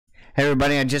Hey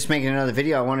everybody, I'm just making another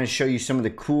video. I want to show you some of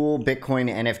the cool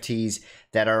Bitcoin NFTs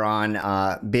that are on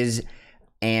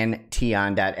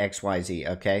bizantion.xyz.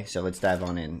 Okay, so let's dive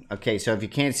on in. Okay, so if you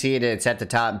can't see it, it's at the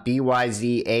top,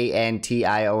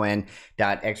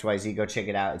 byzantion.xyz. Go check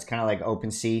it out. It's kind of like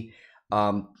OpenSea.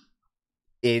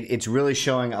 It's really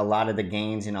showing a lot of the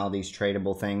gains in all these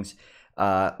tradable things.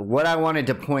 What I wanted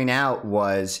to point out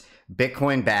was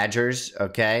Bitcoin Badgers,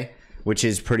 okay, which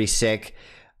is pretty sick.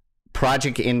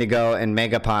 Project Indigo and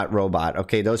Megapont Robot.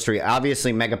 Okay, those three.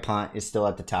 Obviously, Megapont is still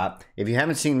at the top. If you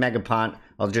haven't seen Megapont,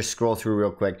 I'll just scroll through real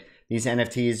quick. These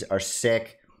NFTs are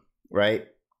sick, right?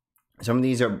 Some of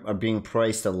these are being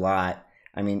priced a lot.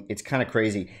 I mean, it's kind of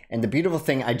crazy. And the beautiful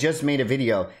thing, I just made a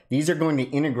video. These are going to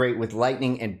integrate with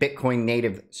Lightning and Bitcoin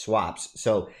native swaps.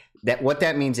 So what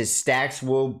that means is Stacks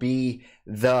will be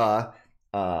the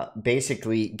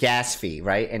basically gas fee,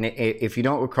 right? And if you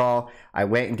don't recall, I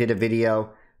went and did a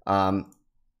video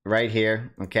right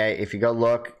here. Okay, if you go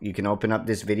look, you can open up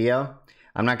this video.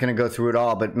 I'm not going to go through it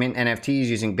all, but mint NFTs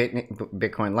using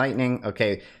Bitcoin Lightning.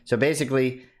 Okay, so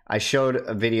basically I showed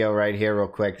a video right here real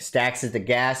quick. Stacks is the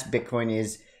gas, Bitcoin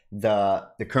is the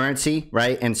currency,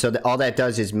 right? And so all that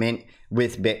does is mint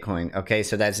with Bitcoin. Okay,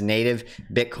 so that's native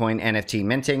Bitcoin NFT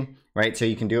minting, right? So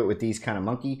you can do it with these kind of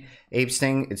monkey apes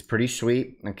thing. It's pretty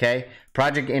sweet. Okay,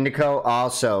 Project Indigo,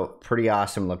 also pretty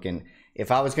awesome looking. If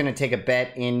I was going to take a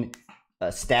bet in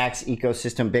Stacks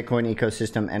ecosystem, Bitcoin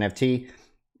ecosystem NFT,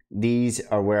 these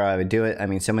are where I would do it. I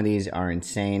mean, some of these are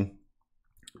insane.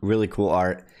 Really cool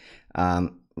art.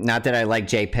 Not that I like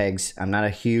JPEGs. I'm not a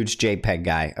huge JPEG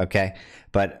guy, okay?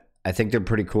 But I think they're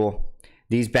pretty cool.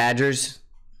 These Badgers,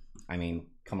 I mean,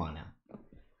 come on now.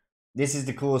 This is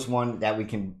the coolest one that we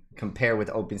can compare with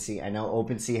OpenSea. I know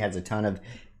OpenSea has a ton of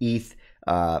ETH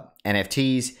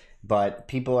NFTs, but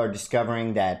people are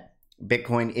discovering that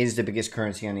Bitcoin is the biggest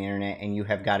currency on the internet, and you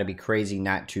have got to be crazy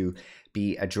not to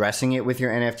be addressing it with your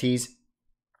NFTs.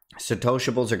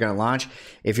 Satoshiables are going to launch.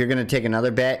 If you're going to take another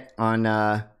bet on,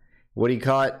 what do you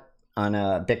call it? On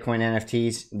Bitcoin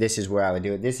NFTs, this is where I would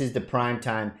do it. This is the prime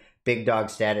time big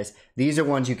dog status. These are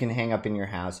ones you can hang up in your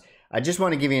house. I just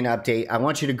want to give you an update. I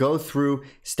want you to go through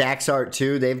Stacks Art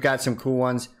too. They've got some cool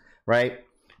ones, right?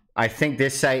 I think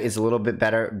this site is a little bit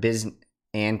better,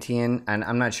 Byzantion, and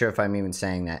I'm not sure if I'm even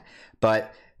saying that,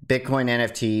 but Bitcoin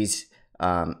NFTs,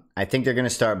 I think they're going to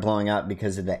start blowing up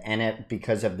because of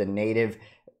the native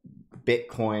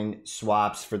Bitcoin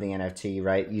swaps for the NFT,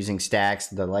 right? Using Stacks,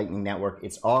 the Lightning Network.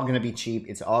 It's all going to be cheap.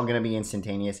 It's all going to be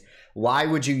instantaneous. Why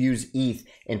would you use ETH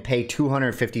and pay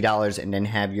 $250 and then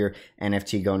have your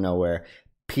NFT go nowhere?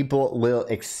 People will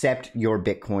accept your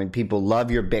Bitcoin. People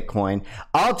love your Bitcoin.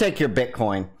 I'll take your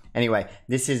Bitcoin. Anyway,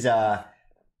 this is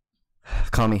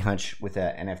Call Me Hunch with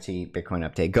a NFT Bitcoin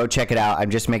update. Go check it out. I'm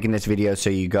just making this video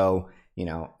so you go, you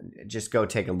know, just go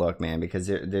take a look, man, because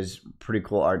there's pretty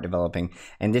cool art developing.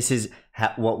 And this is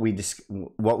what we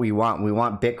want. We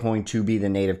want Bitcoin to be the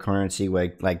native currency,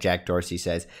 like Jack Dorsey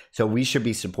says. So we should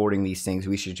be supporting these things.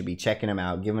 We should be checking them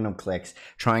out, giving them clicks,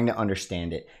 trying to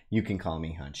understand it. You can call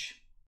me Hunch.